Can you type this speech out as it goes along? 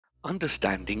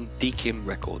Understanding DKIM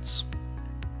records.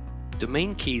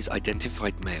 Domain Keys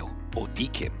Identified Mail, or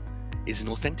DKIM, is an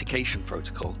authentication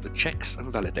protocol that checks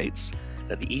and validates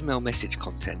that the email message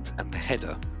content and the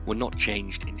header were not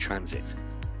changed in transit.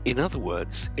 In other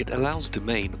words, it allows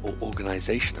domain or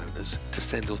organization owners to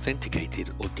send authenticated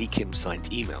or DKIM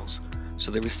signed emails so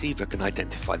the receiver can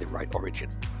identify the right origin.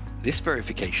 This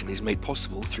verification is made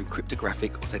possible through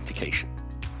cryptographic authentication.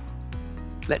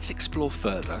 Let's explore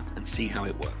further and see how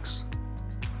it works.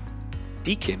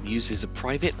 DKIM uses a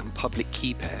private and public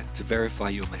key pair to verify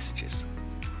your messages.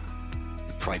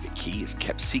 The private key is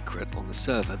kept secret on the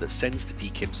server that sends the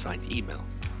DKIM signed email,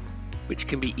 which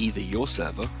can be either your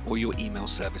server or your email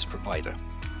service provider.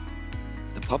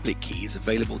 The public key is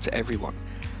available to everyone,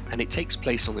 and it takes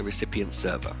place on the recipient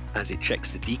server as it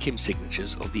checks the DKIM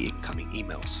signatures of the incoming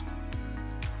emails.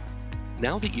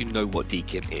 Now that you know what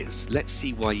DKIM is, let's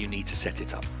see why you need to set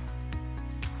it up.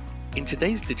 In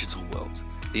today's digital world,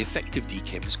 the effective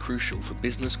DKIM is crucial for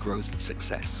business growth and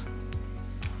success.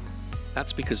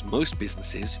 That's because most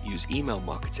businesses use email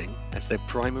marketing as their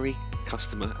primary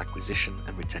customer acquisition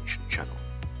and retention channel.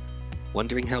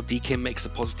 Wondering how DKIM makes a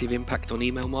positive impact on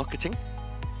email marketing?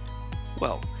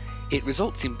 Well, it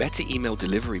results in better email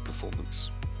delivery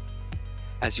performance.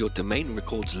 As your domain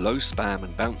records low spam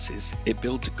and bounces, it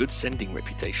builds a good sending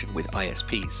reputation with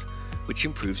ISPs, which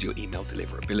improves your email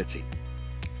deliverability.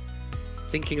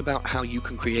 Thinking about how you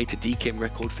can create a DKIM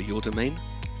record for your domain?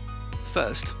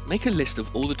 First, make a list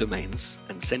of all the domains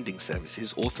and sending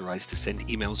services authorized to send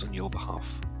emails on your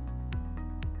behalf.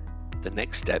 The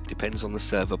next step depends on the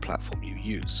server platform you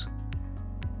use.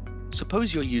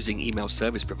 Suppose you're using email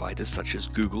service providers such as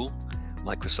Google,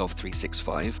 Microsoft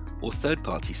 365, or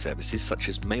third-party services such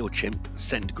as MailChimp,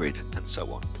 SendGrid, and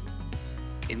so on.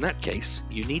 In that case,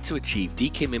 you need to achieve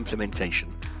DKIM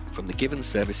implementation from the given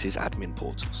services admin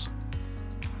portals.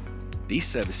 These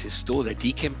services store their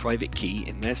DKIM private key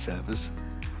in their servers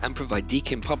and provide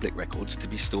DKIM public records to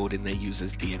be stored in their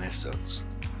users' DNS zones.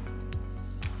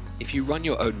 If you run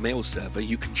your own mail server,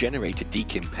 you can generate a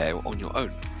DKIM pair on your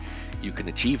own. You can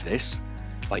achieve this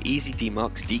by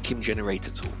EasyDMARC's DKIM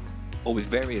generator tool, or with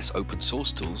various open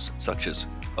source tools such as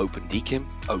OpenDKIM,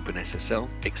 OpenSSL,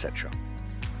 etc.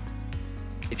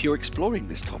 If you're exploring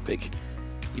this topic,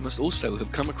 you must also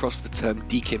have come across the term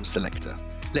DKIM selector.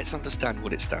 Let's understand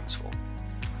what it stands for.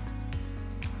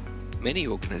 Many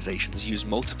organizations use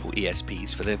multiple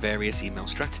ESPs for their various email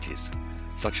strategies,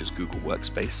 such as Google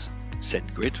Workspace,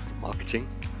 SendGrid for marketing,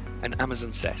 and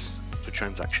Amazon SES for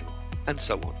transactional, and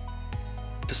so on.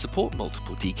 To support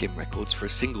multiple DKIM records for a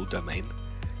single domain,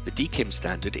 the DKIM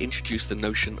standard introduced the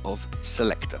notion of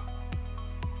selector,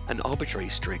 an arbitrary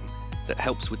string that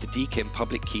helps with the DKIM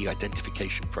public key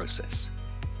identification process.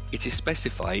 It is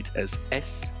specified as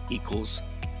S equals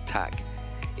tag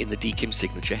in the DKIM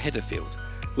signature header field,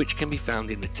 which can be found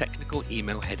in the technical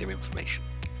email header information.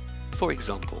 For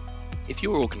example, if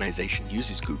your organization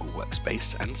uses Google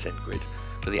Workspace and SendGrid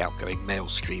for the outgoing mail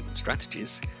stream and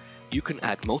strategies, you can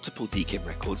add multiple DKIM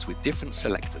records with different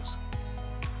selectors.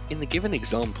 In the given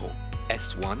example,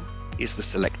 S1 is the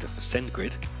selector for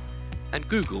SendGrid, and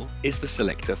Google is the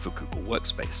selector for Google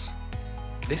Workspace.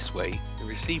 This way, the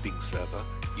receiving server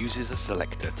uses a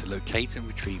selector to locate and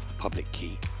retrieve the public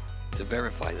key to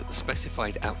verify that the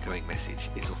specified outgoing message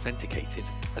is authenticated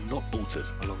and not altered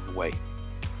along the way.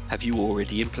 Have you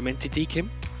already implemented DKIM?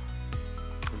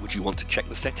 Would you want to check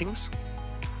the settings?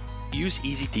 Use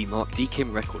EasyDMARC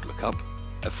DKIM Record Lookup,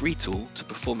 a free tool to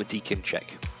perform a DKIM check.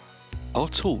 Our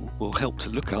tool will help to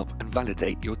look up and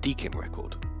validate your DKIM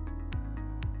record.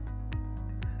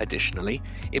 Additionally,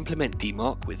 implement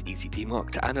DMARC with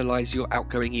EasyDMARC to analyze your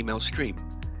outgoing email stream.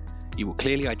 You will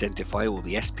clearly identify all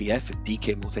the SPF and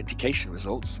DKIM authentication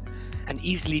results and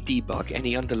easily debug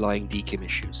any underlying DKIM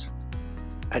issues.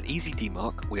 At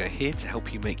EasyDMARC, we are here to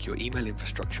help you make your email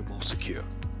infrastructure more secure.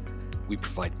 We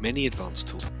provide many advanced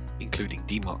tools, including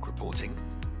DMARC reporting,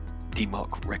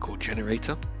 DMARC record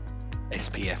generator,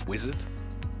 SPF wizard,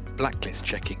 blacklist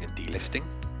checking and delisting,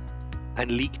 and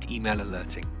leaked email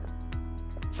alerting.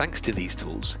 Thanks to these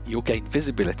tools, you'll gain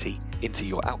visibility into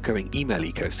your outgoing email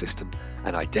ecosystem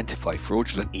and identify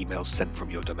fraudulent emails sent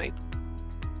from your domain.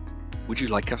 Would you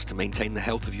like us to maintain the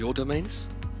health of your domains?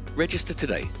 Register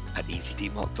today at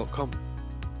easydmarc.com.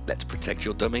 Let's protect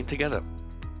your domain together.